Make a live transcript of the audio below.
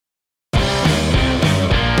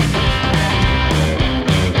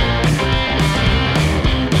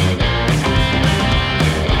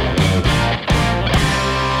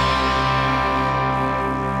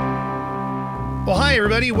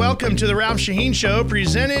everybody. Welcome to the Ralph Shaheen Show,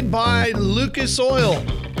 presented by Lucas Oil.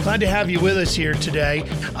 Glad to have you with us here today.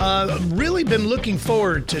 Really been looking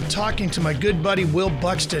forward to talking to my good buddy Will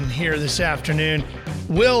Buxton here this afternoon.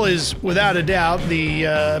 Will is, without a doubt,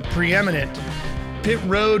 the preeminent pit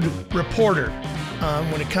road reporter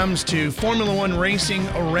when it comes to Formula One racing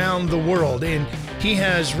around the world. And he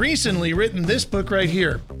has recently written this book right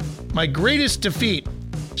here, My Greatest Defeat,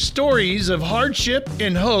 Stories of Hardship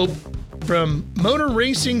and Hope from Motor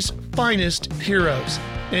Racing's Finest Heroes.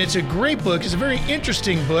 And it's a great book. It's a very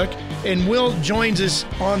interesting book. And Will joins us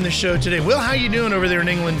on the show today. Will, how you doing over there in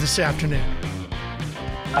England this afternoon?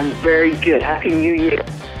 I'm very good. Happy New Year.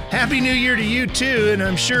 Happy New Year to you, too. And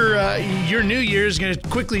I'm sure your New Year is going to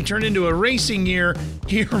quickly turn into a racing year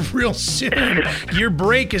here real soon. Your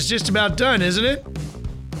break is just about done, isn't it?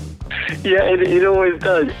 Yeah, it always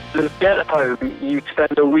does. You get home, you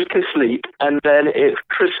spend a week asleep, and then it's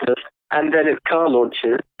Christmas, and then it's car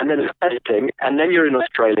launches, and then it's editing, and then you're in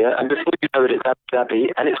Australia, and before you know it, it's Abu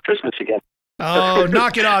Dhabi, and it's Christmas again. Oh,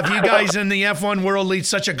 knock it off. You guys in the F1 world lead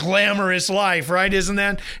such a glamorous life, right? Isn't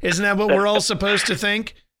that what we're all supposed to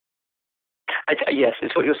think? Yes,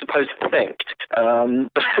 it's what you're supposed to think. But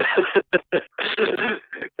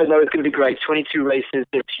no, it's going to be great. 22 races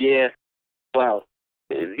this year. Well,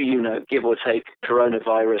 give or take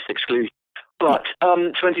coronavirus exclusion. But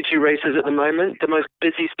 22 races at the moment, the most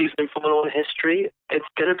busy season in Formula One history. It's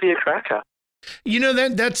going to be a cracker. You know,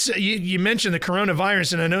 that's you mentioned the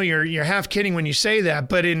coronavirus, and I know you're half kidding when you say that,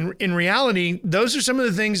 but in reality, those are some of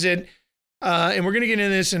the things that, and we're going to get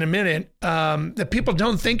into this in a minute, that people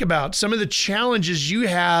don't think about. Some of the challenges you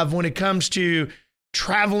have when it comes to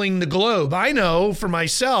traveling the globe. I know for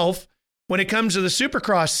myself, when it comes to the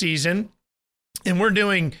Supercross season, and we're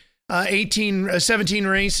doing 17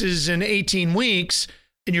 races in 18 weeks,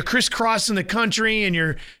 and you're crisscrossing the country, and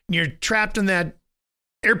you're trapped in that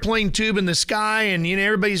airplane tube in the sky, and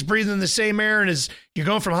everybody's breathing the same air, and you're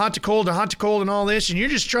going from hot to cold and all this, and you're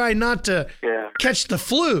just trying not to catch the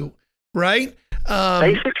flu, right?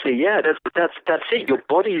 Basically, yeah, that's it. Your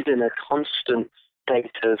body's in a constant state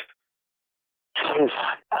of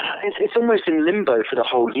it's almost in limbo for the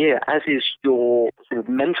whole year, as is your sort of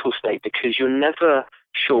mental state, because you're never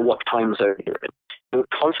sure what time zone you're in. You're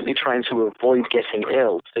constantly trying to avoid getting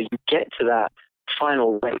ill, so you get to that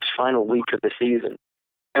final race, final week of the season,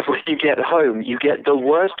 and when you get home, you get the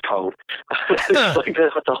worst cold. It's like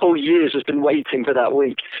the whole year has just been waiting for that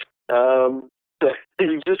week. But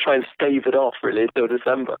you just try and stave it off, really, until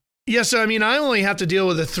December. Yeah, so, I only have to deal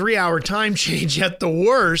with a 3-hour time change at the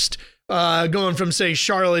worst, going from, say,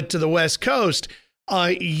 Charlotte to the West Coast.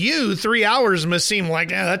 3 hours must seem like,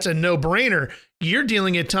 that's a no-brainer. You're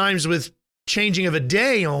dealing at times with changing of a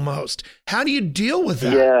day almost. How do you deal with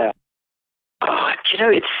that? Yeah.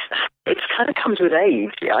 It's kind of comes with age.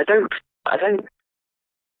 Yeah, I don't,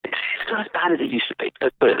 it's not as bad as it used to be.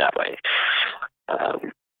 Let's put it that way.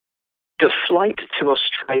 The flight to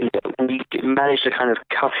Australia, we managed to kind of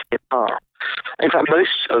cut it in half. In fact,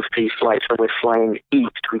 most of the flights when we're flying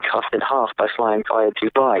east, we cut in half by flying via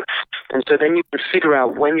Dubai. And so then you can figure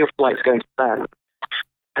out when your flight's going to land.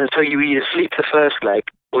 And so you either sleep the first leg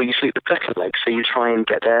or you sleep the second leg, so you try and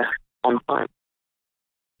get there on time.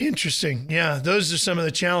 Interesting. Yeah, those are some of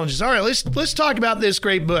the challenges. All right, let's talk about this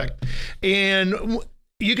great book. And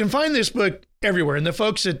you can find this book everywhere. And the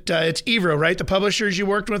folks at it's Evro, right? The publishers you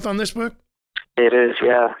worked with on this book? It is,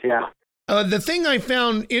 yeah. The thing I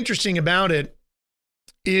found interesting about it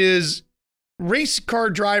is race car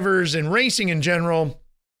drivers and racing in general,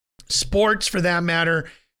 sports for that matter,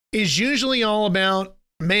 is usually all about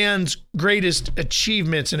man's greatest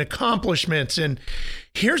achievements and accomplishments. And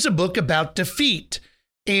here's a book about defeat.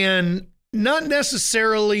 And not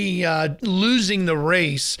necessarily losing the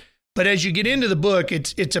race, but as you get into the book,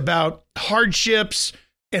 it's about hardships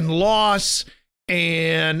and loss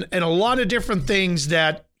and a lot of different things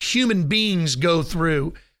that human beings go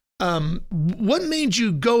through. What made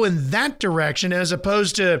you go in that direction as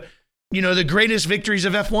opposed to, the greatest victories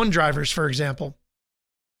of F1 drivers, for example?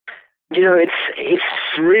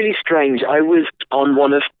 It's really strange. I was on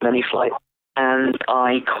one of many flights, and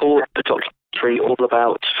I caught the documentary all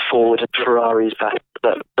about Ford and Ferrari's battle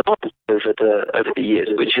over the years,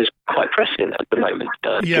 which is quite prescient at the moment.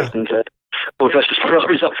 Given Ford versus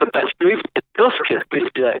Ferrari's up for best movie. It's Oscar,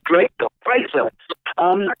 great film.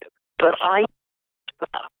 But I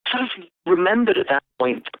sort of remembered at that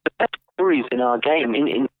point the best stories in our game,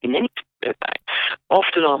 in any fact,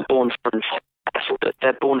 often aren't born from success, but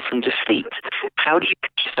they're born from defeat. How do you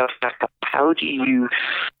pick yourself back up? How do you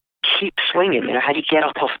keep swinging? How do you get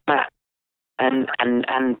up off the mat and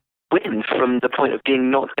win from the point of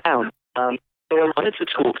being knocked down? So I wanted to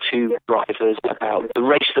talk to drivers about the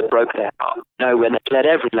race that broke their heart. When they led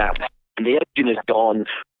every lap and the engine is gone,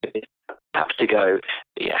 laps to go.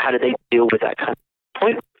 How do they deal with that kind of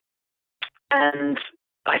point? And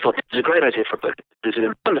I thought this was a great idea for a book. This is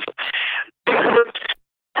wonderful.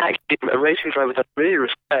 Actually, a racing driver that I really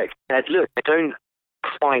respect said, look, I don't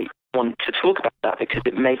quite want to talk about that because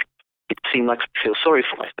it makes it seem like I feel sorry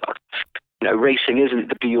for myself. Racing isn't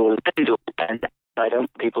the be-all and end-all, and I don't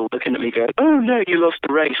want people looking at me going, oh, no, you lost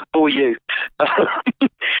the race, or you.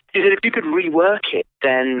 He said, if you could rework it,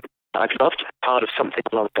 then I'd love to be part of something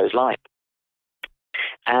along those lines.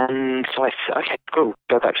 And so I said, okay, cool,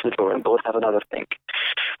 go back to the drawing board, have another think.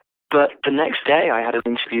 But the next day I had an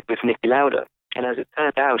interview with Niki Lauda, and as it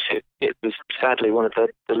turned out, it was sadly one of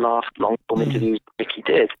the last long-form interviews Niki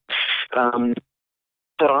did.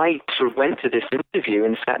 But I sort of went to this interview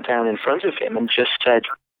and sat down in front of him and just said,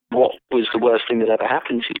 what was the worst thing that ever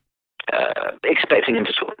happened to you? Expecting him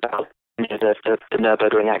to talk about the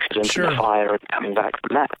Nürburgring accident and the fire and coming back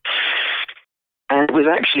from that. And it was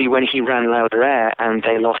actually when he ran Lauda Air and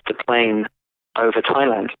they lost the plane over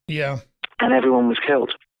Thailand. Yeah. And everyone was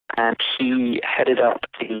killed. And he headed up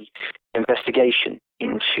the investigation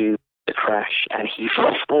into the crash, and he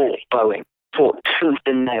fought Boeing, fought tooth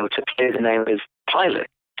and nail to clear the name of his pilot,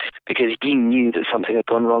 because he knew that something had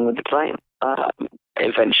gone wrong with the plane.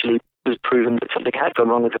 Eventually it was proven that something had gone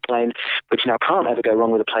wrong with the plane, which now can't ever go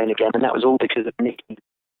wrong with a plane again, and that was all because of Niki,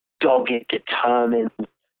 dogged, determined.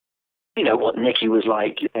 You know what Niki was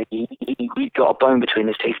like. He got a bone between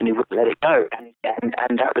his teeth and he wouldn't let it go, and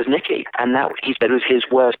that was Niki. And that, he said, was his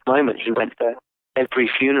worst moment. He went to every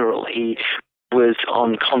funeral. He was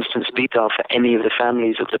on constant speed dial for any of the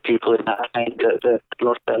families of the people in that plane that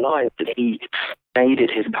lost their lives. And he made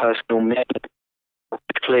it his personal mission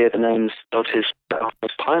to clear the names of his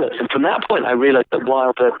pilots. And from that point, I realized that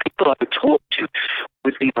while the people I would talk to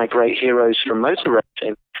would be my great heroes from motor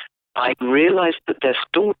racing, I realized that their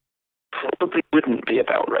story probably wouldn't be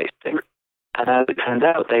about racing. And as it turned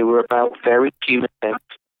out, they were about very human things.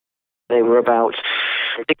 They were about,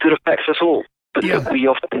 it could affect us all, but we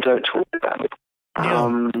often don't talk about it.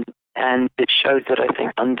 And it showed that, I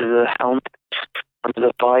think, under the helmet, under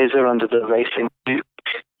the visor, under the racing suit,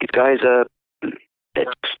 these guys are, they're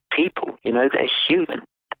just people, they're human.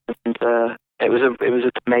 And it was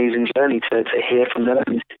an amazing journey to hear from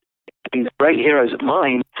them. These great heroes of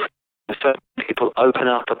mine, so people open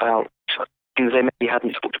up about things they maybe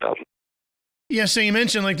hadn't talked about. Yeah, so you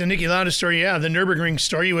mentioned like the Niki Lauda story. Yeah, the Nürburgring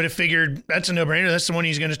story, you would have figured that's a no-brainer. That's the one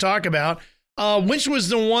he's going to talk about. Which was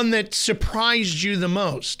the one that surprised you the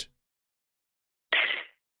most?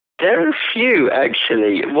 There are a few,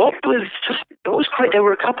 actually. There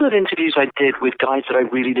were a couple of interviews I did with guys that I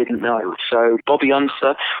really didn't know. So Bobby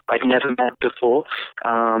Unser, I'd never met before.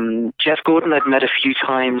 Jeff Gordon, I'd met a few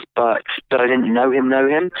times, but I didn't know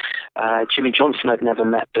him. Jimmy Johnson, I'd never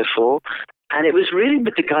met before. And it was really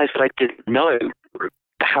with the guys that I didn't know,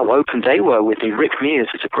 how open they were with me. Rick Mears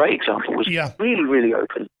is a great example, was really, really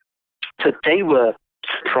open. So they were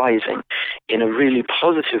surprising in a really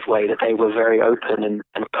positive way, that they were very open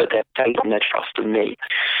and put their faith and their trust in me.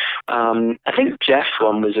 I think Jeff's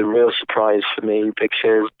one was a real surprise for me,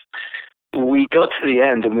 because we got to the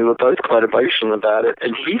end and we were both quite emotional about it.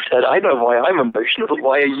 And he said, I know why I'm emotional, but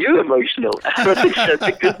why are you emotional? And I said,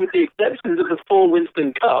 because with the exceptions of the 4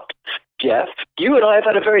 Winston Cup, Jeff, you and I have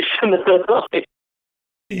had a very similar life.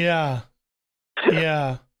 Yeah.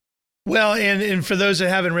 Yeah. Well, and for those that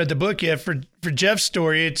haven't read the book yet, for Jeff's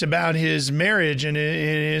story, it's about his marriage and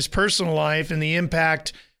his personal life and the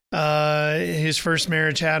impact his first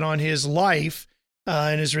marriage had on his life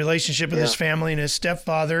and his relationship with his family and his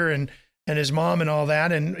stepfather and his mom and all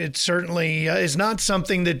that. And it certainly is not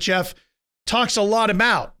something that Jeff talks a lot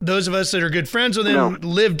about. Those of us that are good friends with him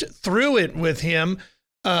lived through it with him,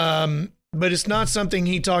 but it's not something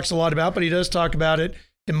he talks a lot about, but he does talk about it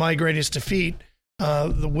in My Greatest Defeat,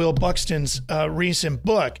 the Will Buxton's recent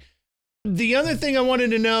book. The other thing I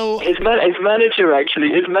wanted to know... His manager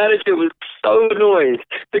was so annoyed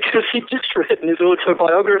because he'd just written his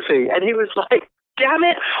autobiography, and he was like, damn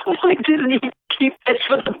it, why didn't he keep this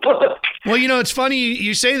for the book? Well, it's funny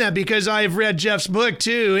you say that, because I've read Jeff's book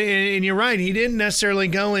too, and you're right, he didn't necessarily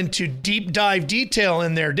go into deep dive detail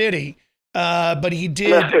in there, did he? But he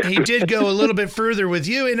did go a little bit further with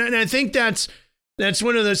you, and I think that's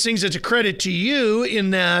one of those things that's a credit to you,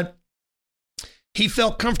 in that he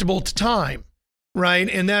felt comfortable to time, right?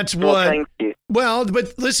 And that's what. Thank you. Well,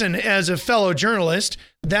 but listen, as a fellow journalist,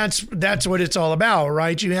 that's what it's all about,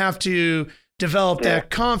 right? You have to develop that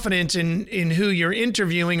confidence in who you're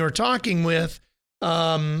interviewing or talking with,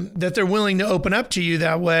 that they're willing to open up to you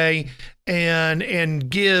that way and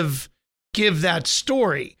give that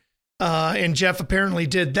story. And Jeff apparently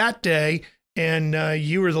did that day, and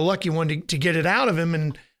you were the lucky one to get it out of him.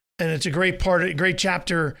 And it's a great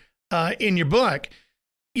chapter in your book.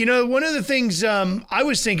 You know, one of the things I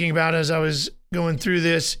was thinking about as I was going through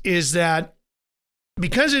this is that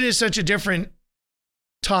because it is such a different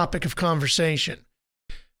topic of conversation,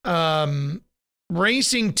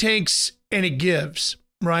 racing takes and it gives,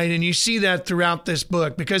 right? And you see that throughout this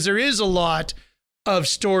book because there is a lot of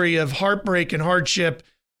story of heartbreak and hardship,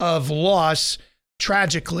 of loss,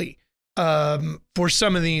 tragically, for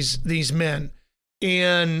some of these men.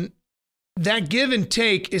 And that give and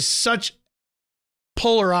take is such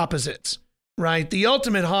polar opposites, right? The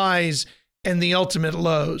ultimate highs and the ultimate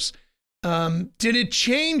lows. Did it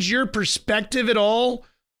change your perspective at all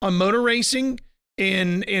on motor racing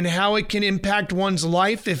and how it can impact one's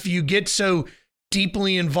life if you get so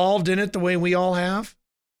deeply involved in it the way we all have?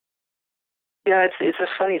 Yeah, it's a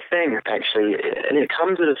funny thing, actually, and it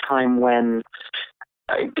comes at a time when,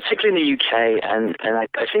 particularly in the UK and I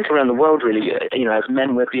think around the world, really, you know, as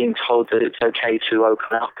men, we're being told that it's okay to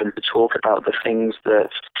open up and to talk about the things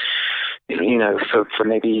that, you know, for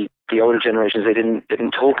maybe the older generations they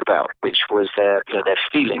didn't talk about, which was their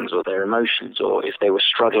feelings or their emotions, or if they were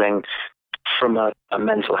struggling from a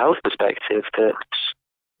mental health perspective, that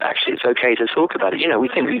actually it's okay to talk about it. You know, we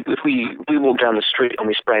think if we walk down the street and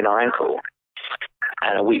we sprain our ankle,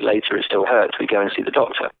 and a week later it still hurts, we go and see the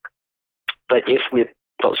doctor. But if we've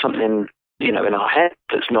got something, you know, in our head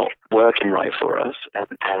that's not working right for us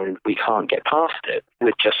and we can't get past it,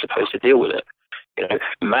 we're just supposed to deal with it. You know,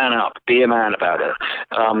 man up, be a man about it.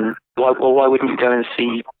 Why wouldn't you go and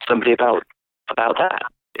see somebody about that?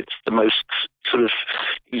 It's the most sort of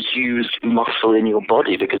used muscle in your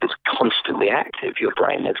body because it's constantly active, your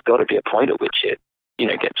brain. There's got to be a point at which it, you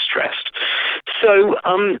know, gets stressed. So,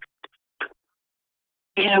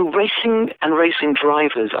 you know, racing and racing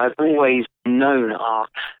drivers, I've always known, are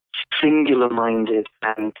singular-minded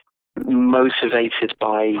and motivated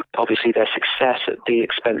by, obviously, their success at the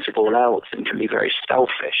expense of all else, and can be very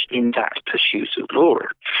selfish in that pursuit of glory.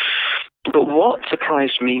 But what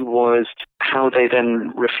surprised me was how they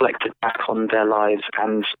then reflected back on their lives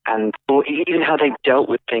and or even how they dealt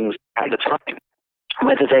with things at the time,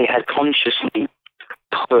 whether they had consciously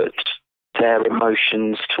put their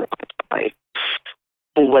emotions to one side,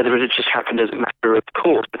 or whether it had just happened as a matter of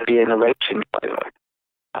course to being a racing driver.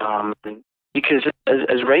 Because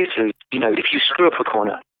as racers, you know, if you screw up a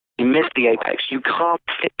corner, you miss the apex, you can't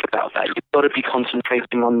think about that. You've got to be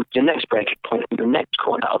concentrating on your next braking point in your next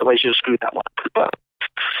corner, otherwise you'll screw that one up as well.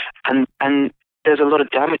 And there's a lot of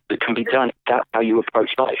damage that can be done if that's how you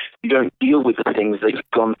approach life. You don't deal with the things that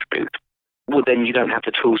you've gone through. Well, then you don't have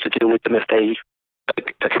the tools to deal with them if they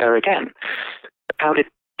occur again. How do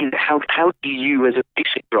you, as a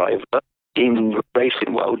racing driver in the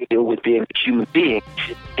racing world, deal with being a human being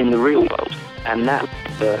in the real world? And that's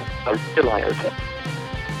a real eye-opener.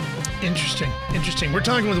 Interesting. We're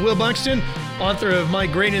talking with Will Buxton, author of My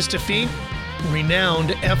Greatest Defeat, renowned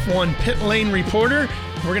F1 pit lane reporter.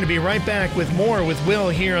 We're going to be right back with more with Will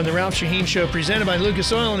here on the Ralph Sheheen Show, presented by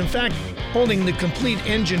Lucas Oil. And in fact, holding the complete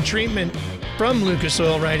engine treatment from Lucas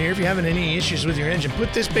Oil right here. If you're having any issues with your engine,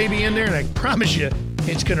 put this baby in there, and I promise you,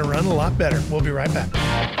 it's going to run a lot better. We'll be right back.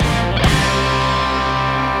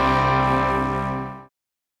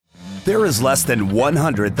 There is less than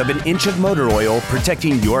 1/100th of an inch of motor oil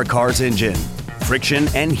protecting your car's engine. Friction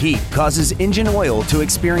and heat causes engine oil to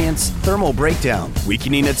experience thermal breakdown,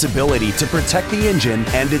 weakening its ability to protect the engine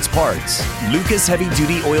and its parts. Lucas Heavy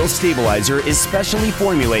Duty Oil Stabilizer is specially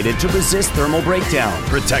formulated to resist thermal breakdown,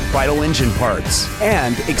 protect vital engine parts,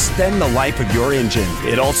 and extend the life of your engine.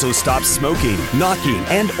 It also stops smoking, knocking,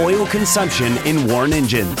 and oil consumption in worn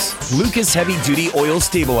engines. Lucas Heavy Duty Oil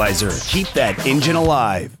Stabilizer. Keep that engine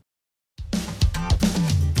alive.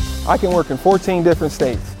 I can work in 14 different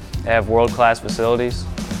states. I have world-class facilities.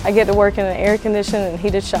 I get to work in an air-conditioned and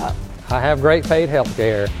heated shop. I have great paid health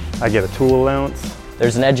care. I get a tool allowance.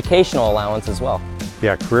 There's an educational allowance as well.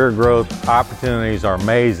 Yeah, career growth opportunities are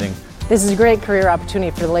amazing. This is a great career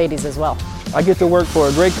opportunity for the ladies as well. I get to work for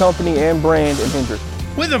a great company and brand in Hendrick.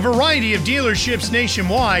 With a variety of dealerships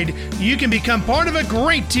nationwide, you can become part of a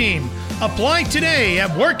great team. Apply today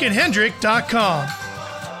at workathendrick.com.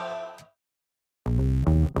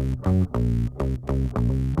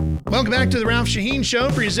 Welcome back to the Ralph Sheheen Show,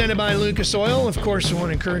 presented by Lucas Oil. Of course, I want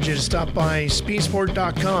to encourage you to stop by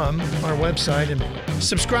speedsport.com, our website, and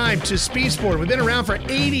subscribe to Speed Sport. We've been around for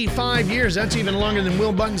 85 years. That's even longer than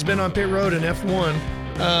Will Button's been on pit road in F1.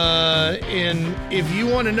 And if you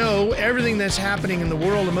want to know everything that's happening in the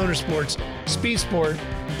world of motorsports, Speed Sport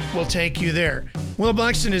will take you there. Will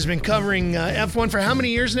Buxton has been covering F1 for how many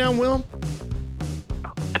years now, Will?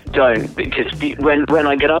 Don't, because when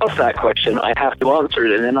I get asked that question, I have to answer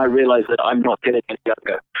it, and then I realize that I'm not going to get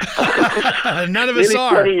younger. None of us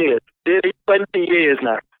are. 20 years. Nearly 20 years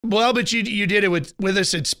now. Well, but you did it with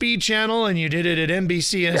us at Speed Channel, and you did it at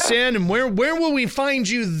NBCSN. Yeah. And where will we find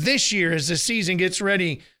you this year as the season gets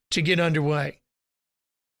ready to get underway?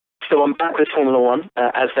 So I'm back with Formula One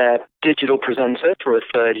as their digital presenter for a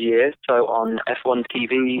third year. So on F1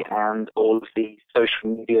 TV and all of the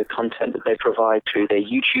social media content that they provide through their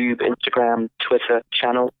YouTube, Instagram, Twitter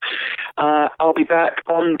channel. I'll be back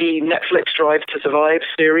on the Netflix Drive to Survive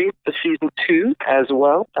series for season 2 as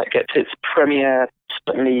well. That gets its premiere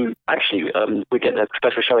certainly. Actually, we're getting a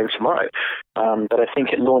special showing tomorrow, but I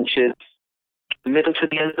think it launches middle to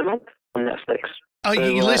the end of the month on Netflix.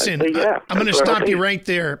 Listen, I'm going to stop you right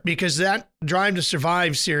there because that Drive to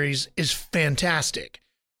Survive series is fantastic.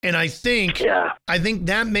 And I think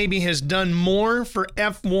that maybe has done more for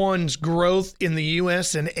F1's growth in the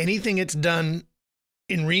U.S. than anything it's done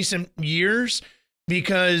in recent years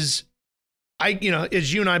because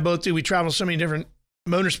as you and I both do, we travel so many different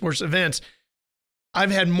motorsports events.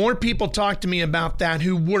 I've had more people talk to me about that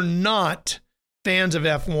who were not fans of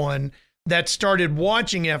F1 that started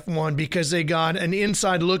watching F1 because they got an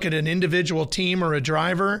inside look at an individual team or a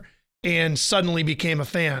driver and suddenly became a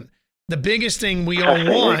fan. The biggest thing we all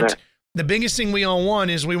want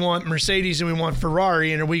is we want Mercedes and we want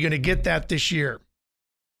Ferrari, and are we going to get that this year?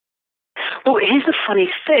 Well, here's the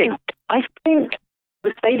funny thing. I think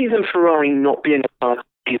Mercedes and Ferrari not being a part of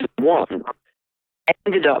season 1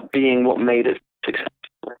 ended up being what made it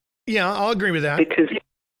successful. Yeah, I'll agree with that. Because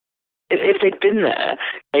if they'd been there,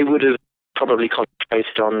 they would have probably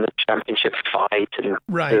concentrated on the championship fight and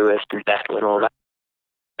Lewis and Vettel and all that.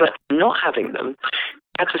 But not having them,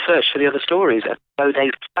 I had to search for the other stories. So they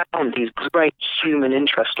found these great human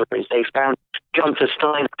interest stories. They found Gunther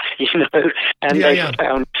Steiner, and they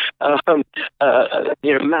found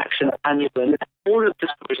Max and Daniel, and all of the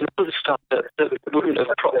stories and all the stuff that wouldn't have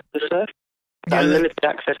cropped the surface. Unlimited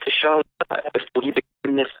access to Charlotte before you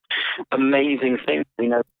became this amazing thing,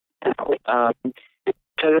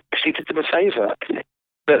 so actually did them a favour.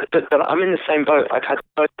 But I'm in the same boat. I've had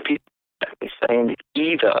both people saying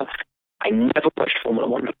either I never watched Formula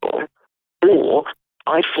One before, or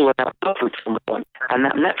I'd fallen out of love with Formula One, and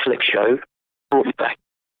that Netflix show brought me back.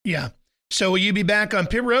 Yeah. So will you be back on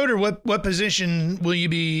pit road, or what position will you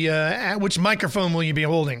be at? Which microphone will you be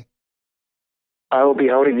holding? I will be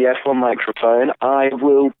holding the F1 microphone. I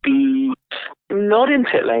will be not in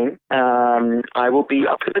pit lane. I will be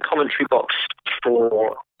up in the commentary box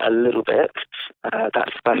for a little bit.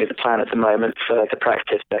 That's certainly the plan at the moment for the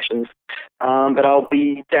practice sessions. But I'll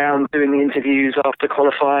be down doing the interviews after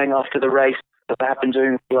qualifying, after the race, that I've been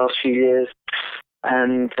doing for the last few years.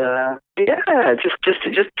 And just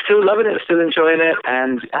still loving it, still enjoying it,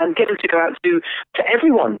 and getting to go out to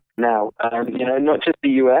everyone now. Not just the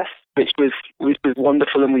US, which was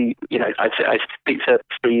wonderful, and I speak to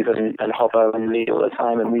Steve and Hobbo and Lee all the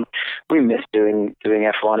time, and we miss doing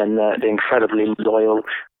F1 and the incredibly loyal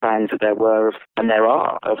fans that there were and there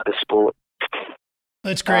are of the sport.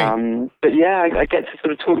 That's great. But yeah, I get to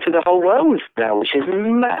sort of talk to the whole world now, which is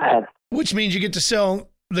mad. Which means you get to sell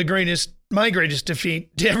my greatest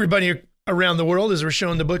defeat to everybody around the world, as we're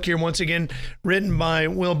showing the book here once again, written by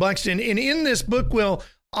Will Buxton. And in this book, Will,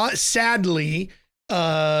 sadly,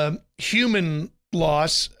 human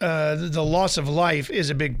loss, the loss of life is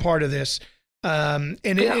a big part of this. And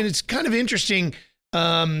it's kind of interesting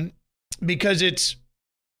because it's,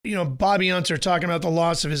 Bobby Unser talking about the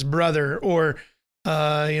loss of his brother, or,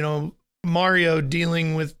 Mario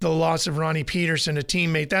dealing with the loss of Ronnie Peterson, a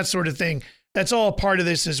teammate, that sort of thing. That's all part of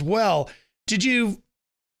this as well. Did you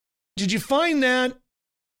find that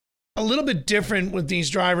a little bit different with these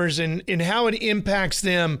drivers and how it impacts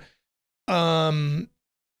them when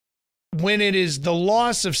it is the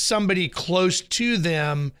loss of somebody close to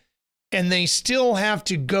them and they still have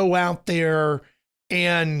to go out there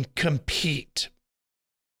and compete?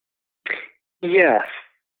 Yes.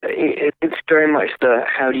 It's very much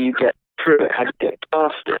how do you get through it, how do you get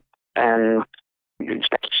past it, and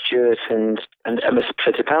Jack Stewart and Emma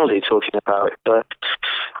Fittipaldi talking about the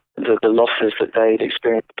losses that they'd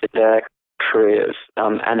experienced in their careers,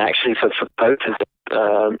 and actually for both of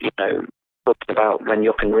them, talking about when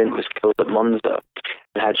Jochen Rindt was killed at Monza,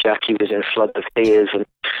 and how Jackie was in flood of tears and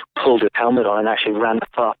pulled his helmet on and actually ran the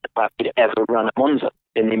fastest lap he'd ever run at Monza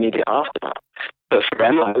in the immediate aftermath. But for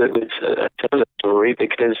Emma, it was a similar story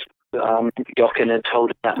because Jochen had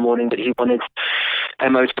told him that morning that he wanted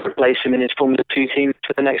Emma to replace him in his Formula 2 team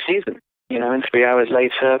for the next season. And 3 hours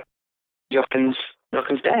later, Jochen's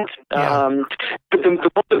dead. Yeah. But the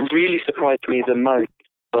one that really surprised me the most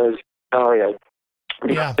was Dario.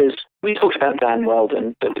 Because we talked about Dan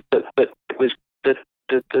Weldon, but it was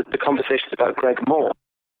the conversations about Greg Moore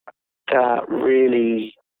that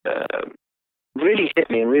really hit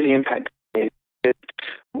me and really impacted me.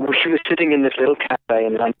 We were sitting in this little cafe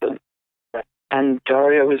in London, and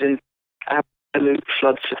Dario was in absolute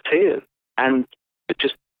floods of tears and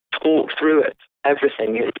just talked through it,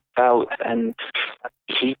 everything it felt, and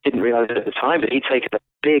he didn't realize it at the time, but he'd taken a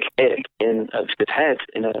big hit of his head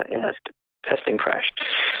in a testing crash.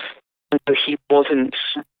 And so he wasn't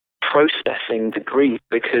processing the grief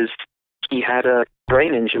because he had a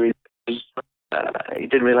brain injury he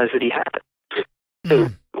didn't realize that he had. So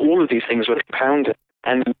all of these things were compounded.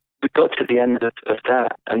 And we got to the end of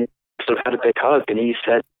that and sort of had a big hug, and he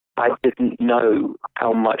said, I didn't know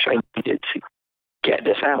how much I needed to get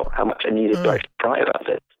this out, how much I needed to actually cry about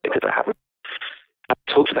this, because I haven't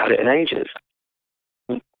talked about it in ages.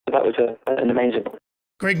 So that was an amazing one.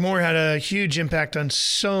 Greg Moore had a huge impact on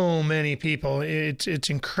so many people. It's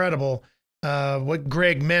incredible what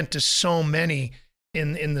Greg meant to so many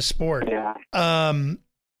in the sport. Yeah.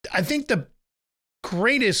 I think the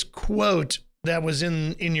greatest quote that was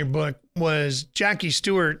in your book was Jackie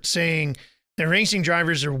Stewart saying that racing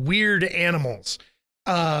drivers are weird animals.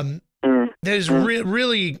 That is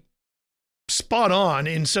really spot on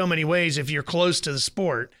in so many ways if you're close to the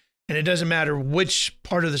sport, and it doesn't matter which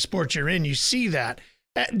part of the sport you're in, you see that.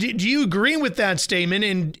 Do you agree with that statement?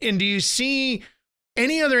 And do you see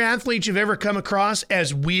any other athletes you've ever come across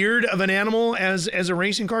as weird of an animal as a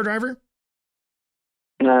racing car driver?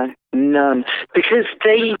 No, none. Because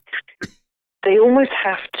they almost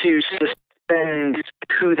have to suspend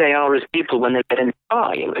who they are as people when they get in the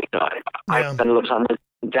car. I spent a lot of time with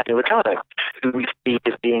Daniel Ricciardo, who we see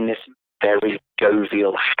as being this very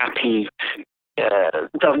jovial, happy,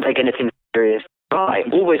 doesn't take anything serious guy,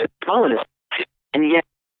 always a smile on his face. And yet,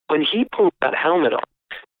 when he pulls that helmet on,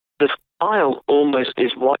 the smile almost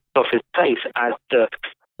is wiped off his face as the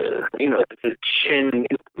chin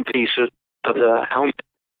piece of the helmet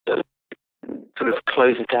sort of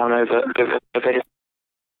closes down over his.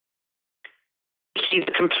 He's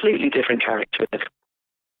a completely different character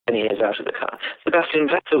when he is out of the car. Sebastian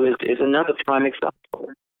Vettel is another prime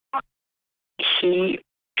example. He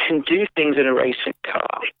can do things in a racing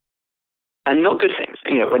car, and not good things.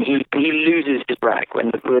 When he loses his brake,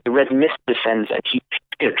 when the red mist descends, and he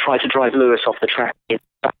tried to drive Lewis off the track in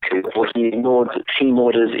Baku, or he ignored team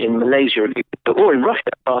orders in Malaysia, or in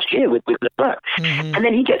Russia last year with Leclerc. And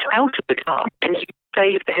then he gets out of the car, and you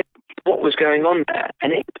say to him what was going on there,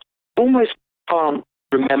 and it almost can't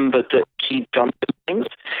remember that he'd done things.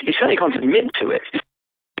 He certainly can't admit to it,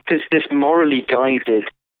 because this morally guided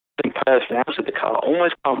person out of the car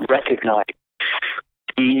almost can't recognize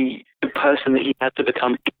the person that he had to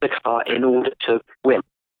become in the car in order to win.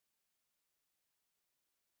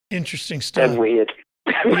 Interesting stuff. And weird.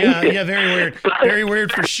 Yeah, very weird. Very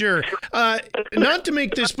weird for sure. Not to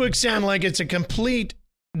make this book sound like it's a complete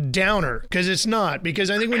downer, because it's not.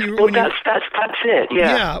 Because I think that's it.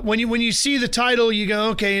 Yeah. When you see the title, you go,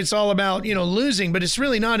 okay, it's all about losing, but it's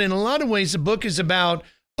really not. In a lot of ways, the book is about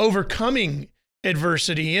overcoming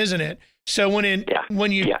adversity, isn't it? So when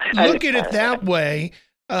you look at it that way,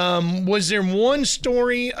 was there one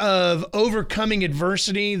story of overcoming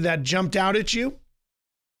adversity that jumped out at you?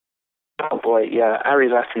 Oh boy, yeah. Ari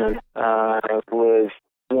Vatanen was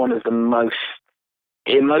one of the most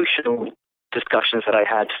emotional discussions that I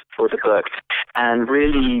had for the book, and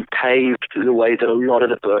really paved the way that a lot of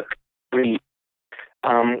the book reads.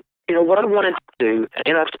 What I wanted to do,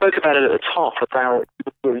 and I spoke about it at the top, about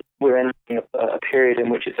we're in a period in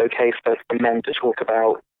which it's okay for men to talk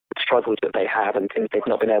about the struggles that they have and things they've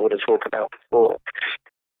not been able to talk about before.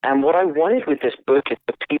 And what I wanted with this book is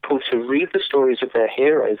for people to read the stories of their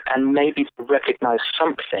heroes and maybe to recognize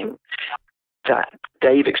something that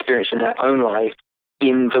they've experienced in their own life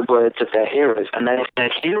in the words of their heroes. And then if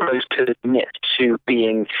their heroes could admit to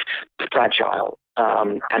being fragile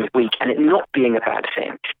and weak, and it not being a bad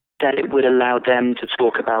thing, then it would allow them to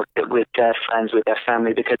talk about it with their friends, with their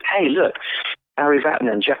family, because, hey, look, Ari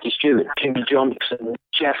Vatanen, Jackie Stewart, Jimmy Johnson,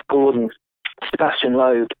 Jeff Gordon, Sebastian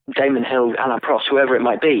Loeb, Damon Hill, Alain Prost, whoever it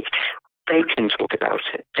might be, they can talk about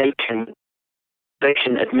it. They can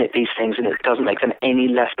admit these things, and it doesn't make them any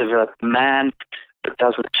less of a man. It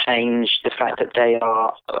doesn't change the fact that they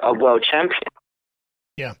are a world champion.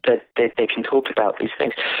 Yeah. That they can talk about these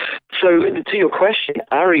things. So to your question,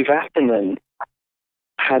 Ari Vatanen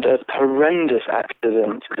had a horrendous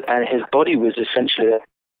accident, and his body was essentially a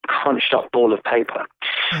crunched up ball of paper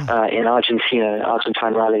in Argentina, an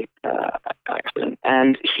Argentine rally accident.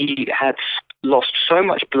 And he had lost so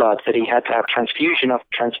much blood that he had to have transfusion after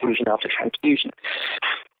transfusion after transfusion.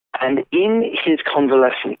 And in his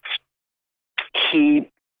convalescence, he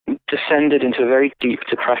descended into a very deep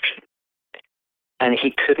depression, and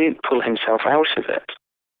he couldn't pull himself out of it.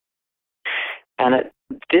 And at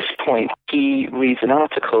this point, he reads an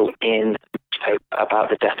article in about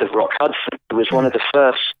the death of Rock Hudson, who was one of the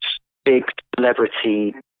first big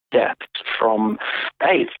celebrity deaths from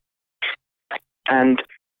AIDS. And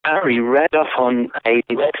Ari read up on AIDS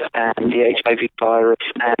and the HIV virus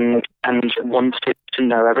and wanted to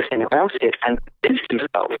know everything about it, and convinced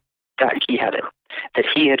himself that he had it, that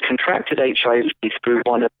he had contracted HIV through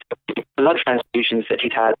one of the blood transfusions that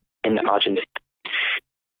he'd had in Argentina.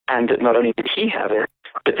 And that not only did he have it,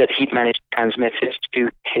 but that he'd managed to transmit it to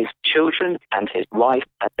his children and his wife,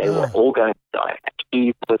 and they were all going to die. And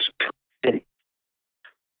he was convinced,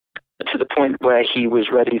 to the point where he was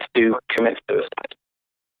ready to commit suicide.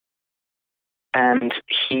 And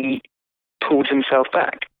he pulled himself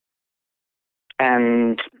back.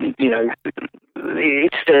 And, you know,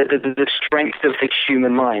 it's the strength of the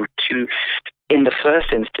human mind to, in the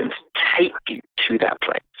first instance, take you to that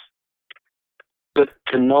place. But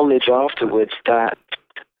the knowledge afterwards that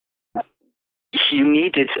you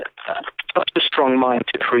needed such a strong mind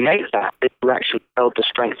to create that you actually held the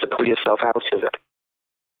strength to pull yourself out of it.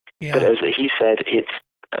 Yeah. But as he said, it's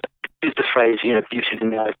use the phrase, you know, beauty in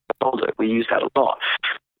the eye of the beholder. We use that a lot.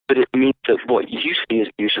 But it means that what you see as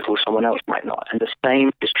beautiful, someone else might not. And the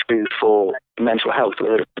same is true for mental health,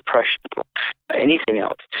 whether it's depression or anything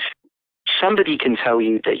else. Somebody can tell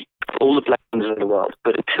you that you have all the blessings in the world,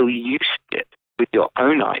 but until you see it with your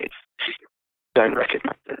own eyes, you don't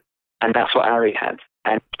recognize it. And that's what Ari had.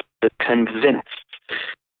 And was convinced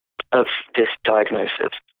of this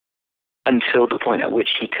diagnosis until the point at which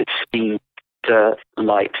he could see the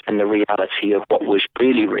light and the reality of what was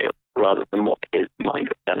really real rather than what his mind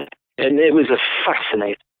was telling him. And it was a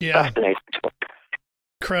fascinating talk.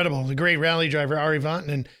 Incredible. The great rally driver, Ari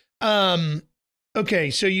Vatanen.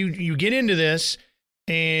 Okay, so you get into this,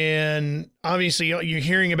 and obviously you're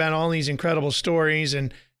hearing about all these incredible stories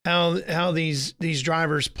and how these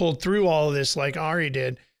drivers pulled through all of this like Ari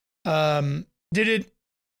did. Did it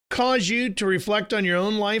cause you to reflect on your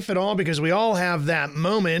own life at all? Because we all have that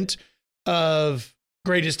moment of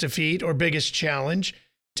greatest defeat or biggest challenge.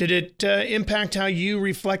 Did it impact how you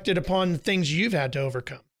reflected upon things you've had to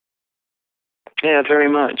overcome? Yeah, very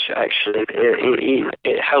much, actually.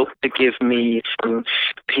 It helped to give me some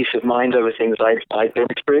peace of mind over things I've been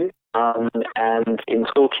through. And in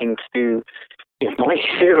talking to my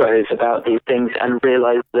heroes about these things and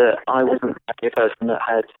realized that I wasn't a person that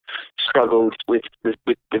had struggled with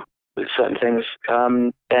certain things,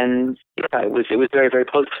 then yeah, it was very, very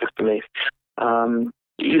positive for me.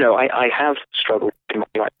 I have struggled in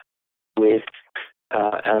my life with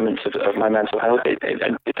elements of my mental health.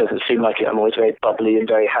 It doesn't seem like it. I'm always very bubbly and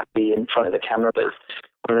very happy in front of the camera, but it's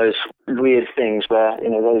one of those weird things where,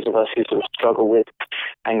 those of us who sort of struggle with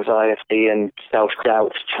anxiety and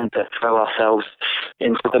self-doubt tend to throw ourselves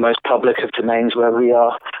into the most public of domains where we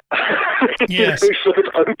are yes. sort of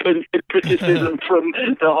open to criticism from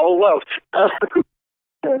the whole world.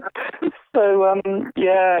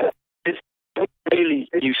 It's really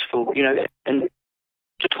useful, and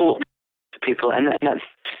to talk to people, and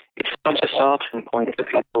it's such a starting point for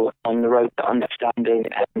people on the road to understanding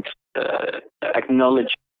and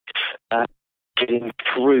acknowledging getting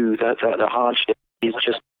through the hardship is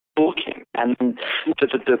just talking. And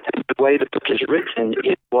the way the book is written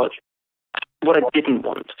is what I didn't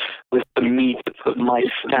want was for me to put my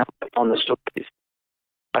stamp on the stories.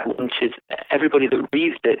 I wanted everybody that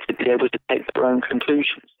reads it to be able to take their own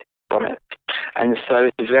conclusions from it. And so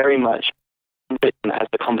it's very much written as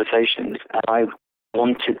a conversation, and I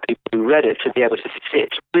wanted people who read it to be able to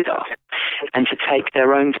sit with us and to take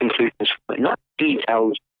their own conclusions from it, not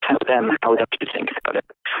details, tell them how they should think about it,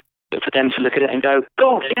 but for them to look at it and go,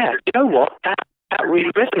 God, yeah, you know what, that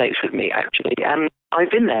really resonates with me, actually, and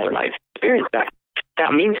I've been there and I've experienced that.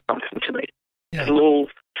 That means something to me. Yeah. It'll all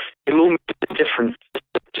make a difference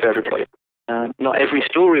to everybody. Not every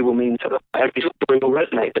story will mean something, every story will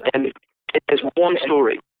resonate, but then if there's one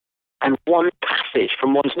story and one passage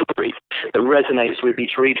from one story that resonates with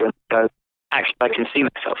each reader and go, actually, I can see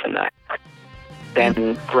myself in that,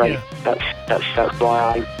 then great. Yeah. That's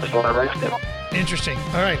why I wrote it. Interesting.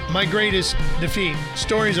 All right. My greatest defeat.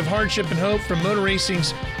 Stories of hardship and hope from motor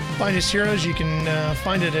racing's Finest Heroes. You can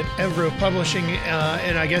find it at Evro Publishing,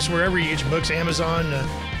 and I guess wherever you get your books, Amazon,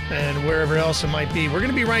 and wherever else it might be. We're going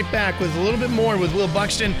to be right back with a little bit more with Will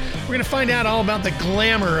Buxton. We're going to find out all about the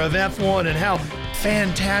glamour of F1 and how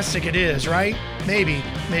fantastic it is, right? Maybe,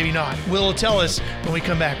 maybe not. Will tell us when we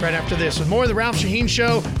come back right after this with more of the Ralph Sheheen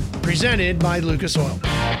Show, presented by Lucas Oil.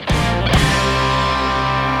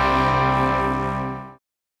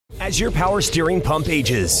 As your power steering pump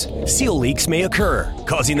ages, seal leaks may occur,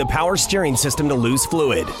 causing the power steering system to lose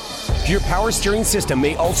fluid. Your power steering system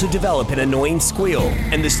may also develop an annoying squeal,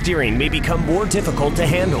 and the steering may become more difficult to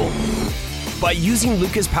handle. By using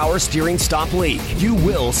Lucas Power Steering Stop Leak, you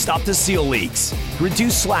will stop the seal leaks,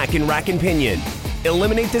 reduce slack in rack and pinion,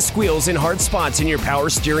 eliminate the squeals and hard spots in your power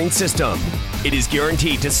steering system. It is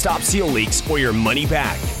guaranteed to stop seal leaks or your money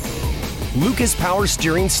back. Lucas Power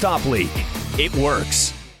Steering Stop Leak. It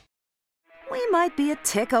works. We might be a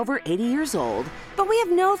tick over 80 years old, but we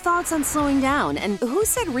have no thoughts on slowing down. And who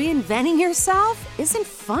said reinventing yourself isn't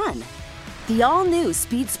fun? The all-new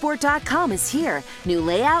SpeedSport.com is here. New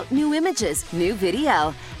layout, new images, new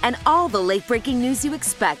video, and all the late-breaking news you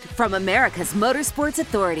expect from America's Motorsports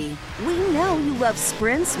Authority. We know you love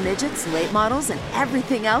sprints, midgets, late models, and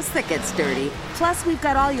everything else that gets dirty. Plus, we've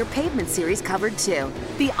got all your pavement series covered, too.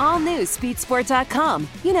 The all-new SpeedSport.com.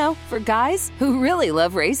 You know, for guys who really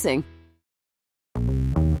love racing.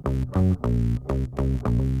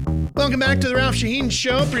 Welcome back to the Ralph Sheheen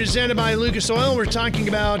Show, presented by Lucas Oil. We're talking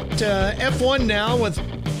about F1 now with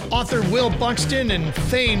author Will Buxton, and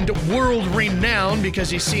famed world renowned because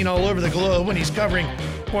he's seen all over the globe when he's covering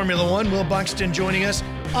Formula One. Will Buxton joining us.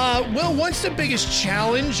 Will, what's the biggest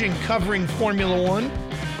challenge in covering Formula One?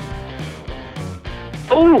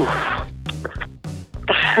 Oh,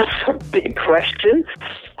 that's a big question.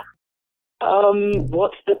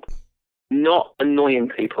 What's the... Not annoying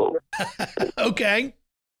people. Okay.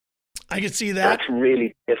 I can see that. That's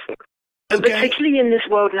really difficult. Okay. Particularly in this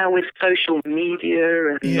world now with social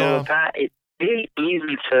media and all of that, it's really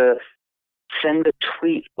easy to send a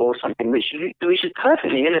tweet or something which is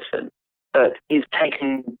perfectly innocent, but is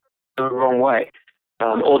taken the wrong way,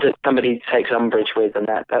 or that somebody takes umbrage with, and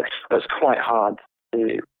that's quite hard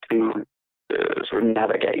to sort of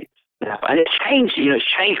navigate now. And it's changed. It's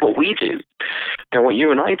changed what we do. What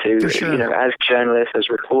you and I do, For sure. as journalists, as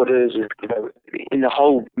reporters, in the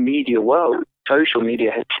whole media world, social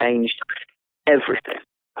media has changed everything.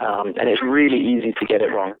 And it's really easy to get it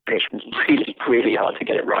wrong. It's really, really hard to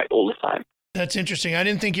get it right all the time. That's interesting. I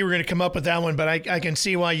didn't think you were going to come up with that one, but I can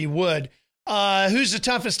see why you would. Who's the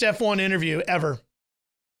toughest F1 interview ever?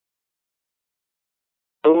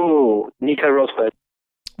 Oh, Nico Rosberg.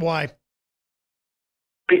 Why?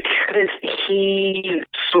 Because he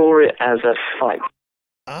saw it as a fight.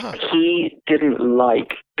 He didn't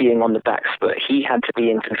like being on the back foot. He had to be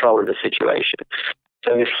in control of the situation.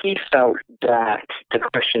 So if he felt that the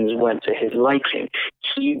questions weren't to his liking,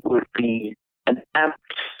 he would be an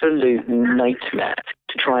absolute nightmare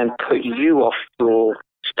to try and put you off your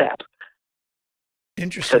step.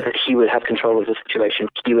 Interesting. So that he would have control of the situation.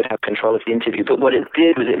 He would have control of the interview. But what it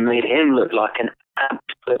did was it made him look like an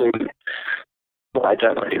absolute... Well, I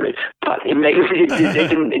don't want to read, but it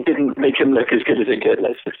didn't make him look as good as it could.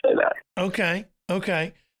 Let's just say that. Okay.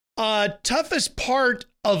 Toughest part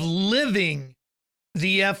of living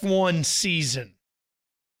the F1 season?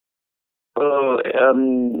 Well,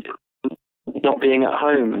 not being at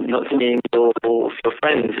home, not seeing your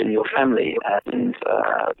friends and your family, and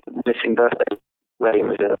missing birthdays, wedding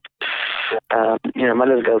reserves. My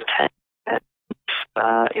little girl's 10.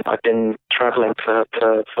 I've been traveling for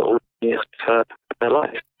all years for their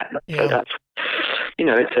life. So that's,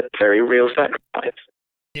 it's a very real sacrifice.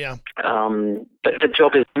 Yeah. But the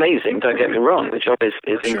job is amazing, don't get me wrong. The job is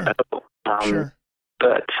incredible. Sure.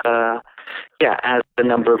 But, as the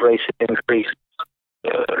number of races increased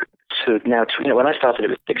to now, when I started it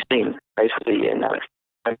was 16 races a year, now it's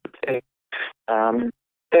 22.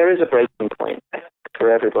 There is a breaking point for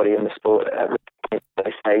everybody in the sport.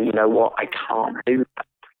 They say, you know what, I can't do that.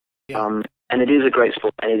 Yeah. And it is a great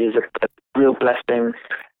sport, and it is a real blessing,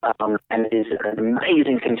 and it is an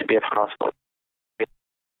amazing thing to be a part of.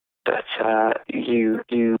 But you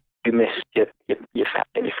miss your family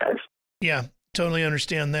and your friends. Yeah, totally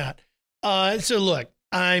understand that. So look,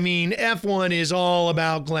 I mean, F1 is all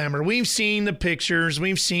about glamour. We've seen the pictures,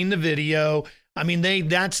 we've seen the video. I mean,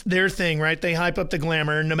 that's their thing, right? They hype up the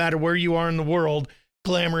glamour. No matter where you are in the world,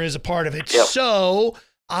 glamour is a part of it. Yep. So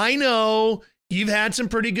I know you've had some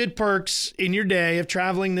pretty good perks in your day of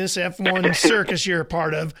traveling this F1 circus you're a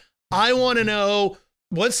part of. I want to know,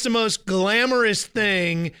 what's the most glamorous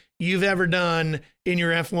thing you've ever done in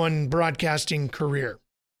your F1 broadcasting career?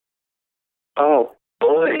 Oh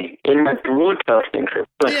boy, in my broadcasting career.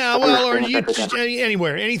 Yeah, well, or you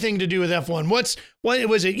anywhere, anything to do with F1. What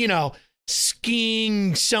was it?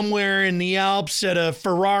 Skiing somewhere in the Alps at a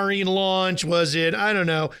Ferrari launch? Was it? I don't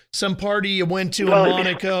know. Some party you went to in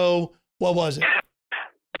Monaco. What was it?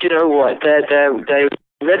 You know what? They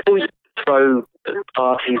Red Bull used to throw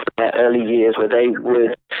parties in their early years where they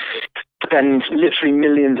would spend literally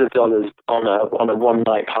millions of dollars on a one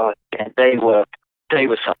night party, and they were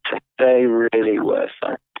something. They really were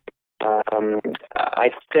something.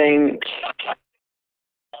 I think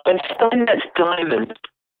when Steinmetz Diamond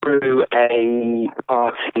threw a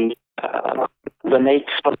party when they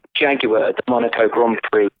spun Jaguar at the Monaco Grand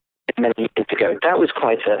Prix many years ago, that was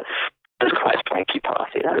quite a swanky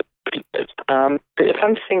party. That was pretty good. But if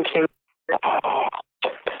I'm thinking,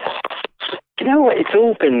 you know what? It's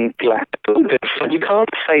all been black. It's all been fun. You can't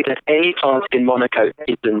say that any party in Monaco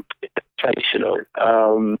isn't sensational.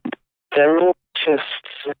 They're all just.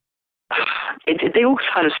 They all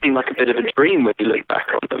kind of seem like a bit of a dream when you look back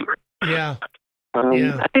on them. Yeah.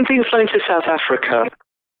 I think being flown to South Africa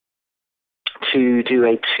to do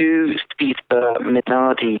a 2-speeder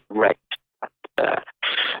Minardi race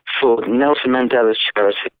for Nelson Mandela's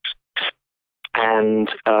charity, and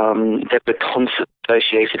there were concerts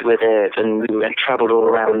associated with it, and we travelled all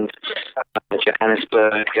around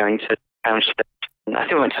Johannesburg, going to Township. I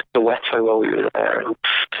think we went to Soweto while we were there.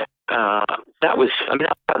 That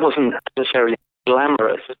wasn't necessarily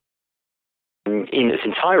glamorous in its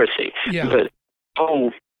entirety, but the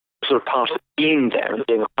whole sort of part of being there and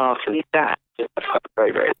being a part of that, I felt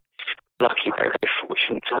very, very lucky, very, very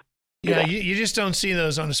fortunate. Yeah, you just don't see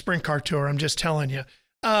those on a sprint car tour. I'm just telling you.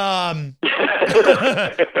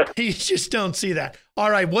 You just don't see that.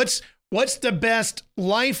 All right, what's the best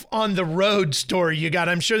life on the road story you got?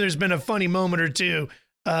 I'm sure there's been a funny moment or two.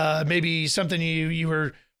 Maybe something you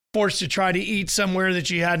were forced to try to eat somewhere that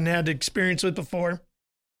you hadn't had experience with before.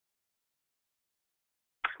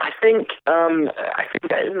 I think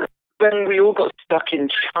when we all got stuck in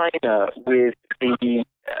China with the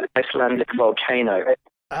Icelandic volcano,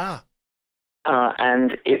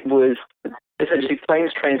 and it was essentially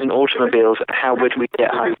planes, trains, and automobiles. How would we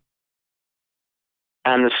get home?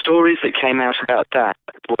 And the stories that came out about that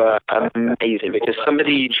were amazing, because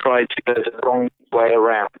somebody tried to go the wrong way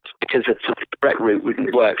around because the direct route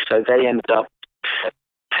wouldn't work. So they ended up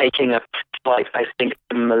taking a flight, I think,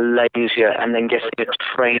 to Malaysia, and then getting a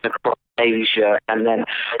train across Asia. And then,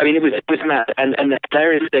 it was mad. And the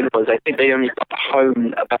hilarious thing was, I think they only got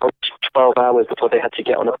home about 12 hours before they had to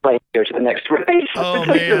get on a plane to go to the next race. Oh, it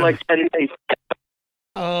took them like 10 days.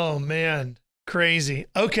 Oh, man. Crazy.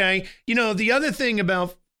 Okay. The other thing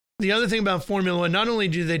about Formula One, not only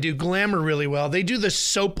do they do glamour really well, they do the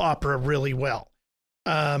soap opera really well.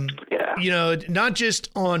 Not just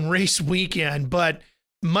on race weekend, but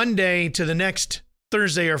Monday to the next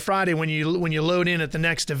Thursday or Friday when you load in at the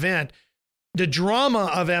next event. The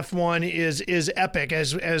drama of F1 is epic,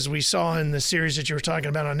 as we saw in the series that you were talking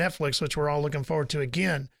about on Netflix, which we're all looking forward to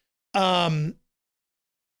again. How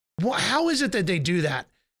is it that they do that?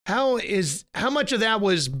 How much of that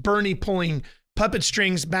was Bernie pulling puppet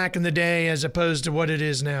strings back in the day as opposed to what it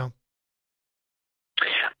is now?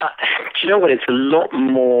 Do you know what? It's a lot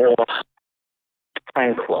more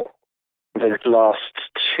tranquil the last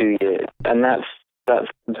 2 years, and that's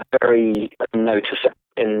very noticeable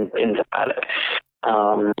in the paddock.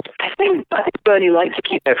 I think Bernie likes to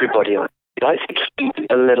keep everybody on. He likes to keep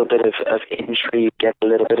a little bit of intrigue, get a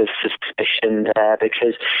little bit of suspicion there,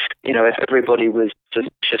 because if everybody was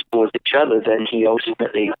suspicious towards each other, then he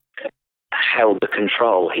ultimately held the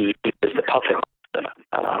control. He was the puppet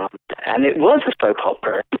master, and it was a soap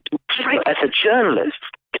opera. As a journalist,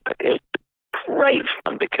 it was great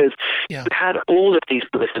fun, because you had all of these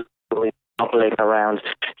listeners bubbling around.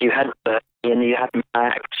 You had Bernie, and you had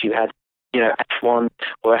Max, you had F1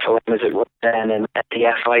 or FOM as it was then, and at the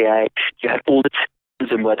FIA, you had all the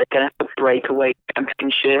teams, and were they going to have a breakaway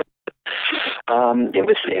championship?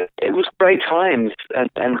 It was great times,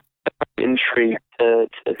 and intrigue to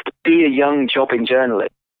be a young jobbing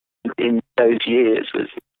journalist in those years was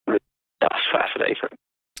just fascinating.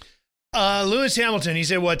 Lewis Hamilton,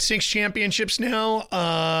 he's at 6 championships now.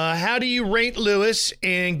 How do you rate Lewis?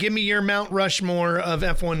 And give me your Mount Rushmore of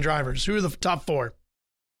F1 drivers. Who are the top 4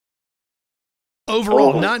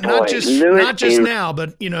 overall? Not just now,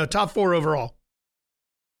 but top 4 overall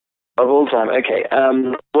of all time. Okay.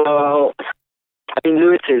 Well,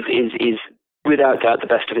 Lewis is without doubt the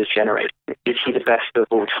best of his generation. Is he the best of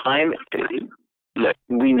all time? Look,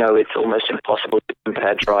 we know it's almost impossible to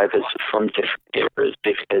compare drivers from different eras,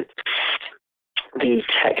 because the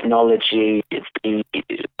technology, the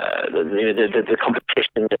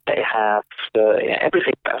competition that they have,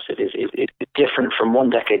 everything about it is different from one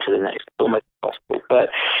decade to the next. It's almost impossible. But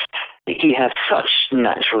he has such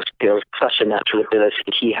natural skills, such a natural ability.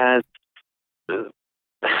 He has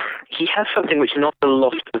something which not a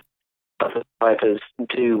lot of other drivers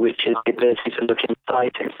do, which is the ability to look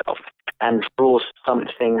inside himself and draw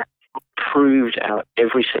something proved out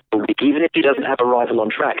every single week. Even if he doesn't have a rival on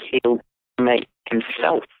track, he'll make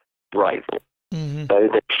himself rival, so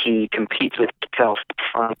that he competes with himself to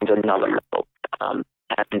find another level. And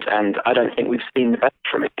I don't think we've seen the best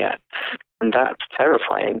from it yet. And that's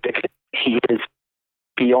terrifying because he is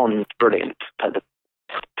beyond brilliant.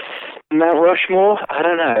 Mount Rushmore? I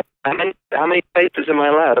don't know. How many papers am I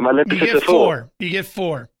allowed? Am I limited to 4? You get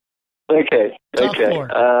 4. Okay. Top okay.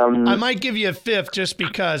 4. I might give you a 5th just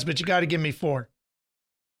because, but you got to give me 4.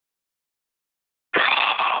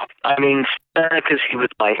 I mean, because he was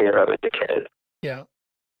my hero as a kid. Yeah.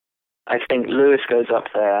 I think Lewis goes up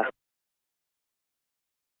there.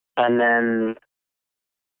 And then,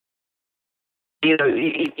 you know,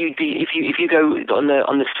 if you go on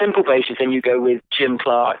the simple basis, then you go with Jim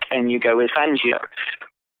Clark and you go with Fangio.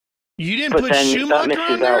 You didn't put Schumacher that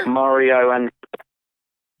misses on there? out Mario and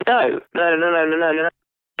no. I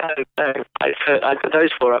put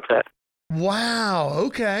those 4 up there. Wow.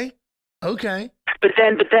 Okay. But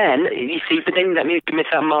then that means you miss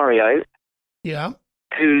out Mario. Yeah.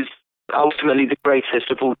 Who's ultimately the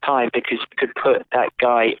greatest of all time, because you could put that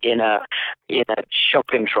guy in a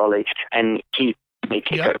shopping trolley and keep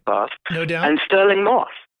making go past. No doubt. And Sterling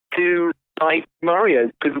Moss, who, like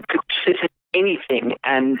Mario, could sit in anything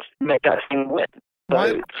and make that thing win.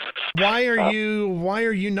 So, why are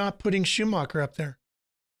you not putting Schumacher up there?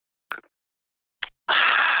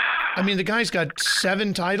 I mean, the guy's got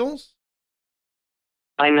 7 titles.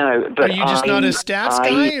 I know, but are you just not a stats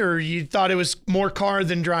guy, or you thought it was more car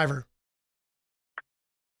than driver?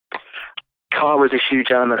 Car was a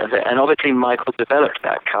huge element of it, and obviously Michael developed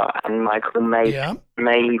that car, and Michael made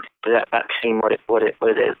that team what it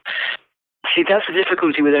is. See, that's the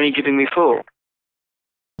difficulty with only giving me 4.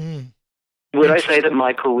 Would I say that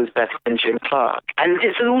Michael was better than Jim Clark? And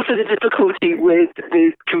it's also the difficulty with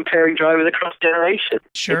comparing drivers across generations.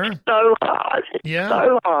 Sure, it's so hard. It's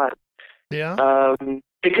so hard. Yeah.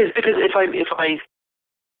 Because if I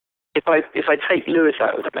take Lewis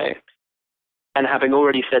out of the mix, and having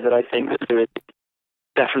already said that I think that Lewis is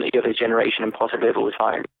definitely of his generation and possibly of all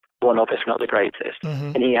time, one of, if not the greatest,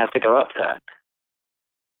 and he has to go up there.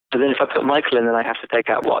 But then if I put Michael in, then I have to take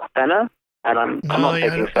out Senna, and I'm not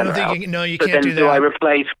taking Senna out. You so can't then do that. Do I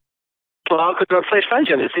replace Clark or do I replace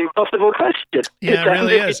Fangio? It's an impossible question. Yeah, it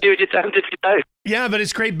really is. Know. Yeah, but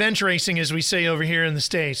it's great bench racing, as we say over here in the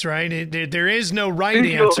States, right? There is no right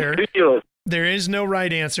answer. There is no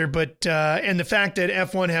right answer, but and the fact that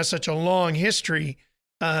F1 has such a long history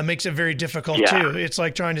makes it very difficult too. It's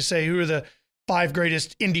like trying to say who are the 5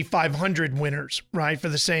 greatest Indy 500 winners, right? For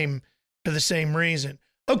the same reason.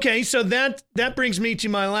 Okay, so that brings me to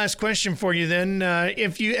my last question for you. Then,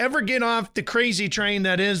 if you ever get off the crazy train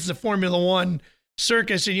that is the Formula One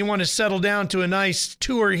circus, and you want to settle down to a nice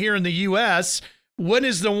tour here in the U.S., what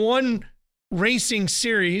is the one racing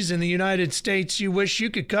series in the United States you wish you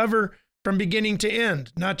could cover from beginning to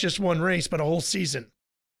end, not just one race, but a whole season?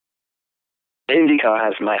 IndyCar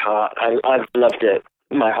has my heart. I've loved it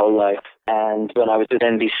my whole life. And when I was with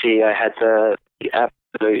NBC, I had the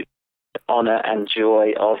absolute honor and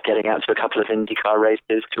joy of getting out to a couple of IndyCar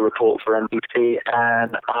races to report for NBC.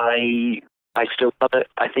 And I still love it.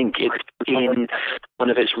 I think it's in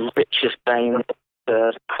one of its richest veins,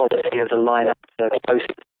 the quality of the lineup, the close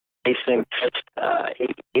racing.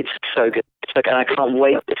 It's so good. And I can't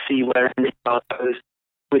wait to see where IndyCar goes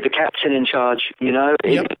with the captain in charge. You know,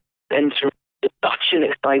 it's entering such an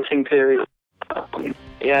exciting period. And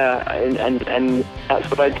that's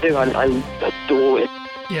what I do. I adore it.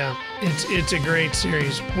 Yeah, it's a great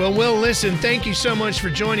series. Well, Will, listen, thank you so much for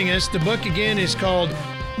joining us. The book again is called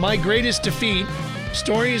My Greatest Defeat: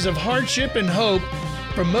 Stories of Hardship and Hope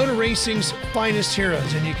from Motor Racing's Finest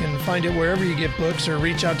Heroes. And you can find it wherever you get books or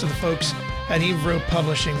reach out to the folks at Evro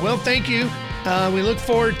Publishing. Well, thank you. We look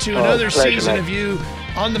forward to another season of you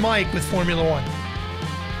on the mic with Formula One.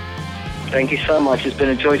 Thank you so much. It's been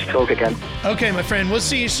a joy to talk again. Okay, my friend. We'll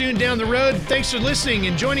see you soon down the road. Thanks for listening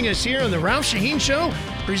and joining us here on the Ralph Sheheen Show,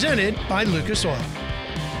 presented by Lucas Oil.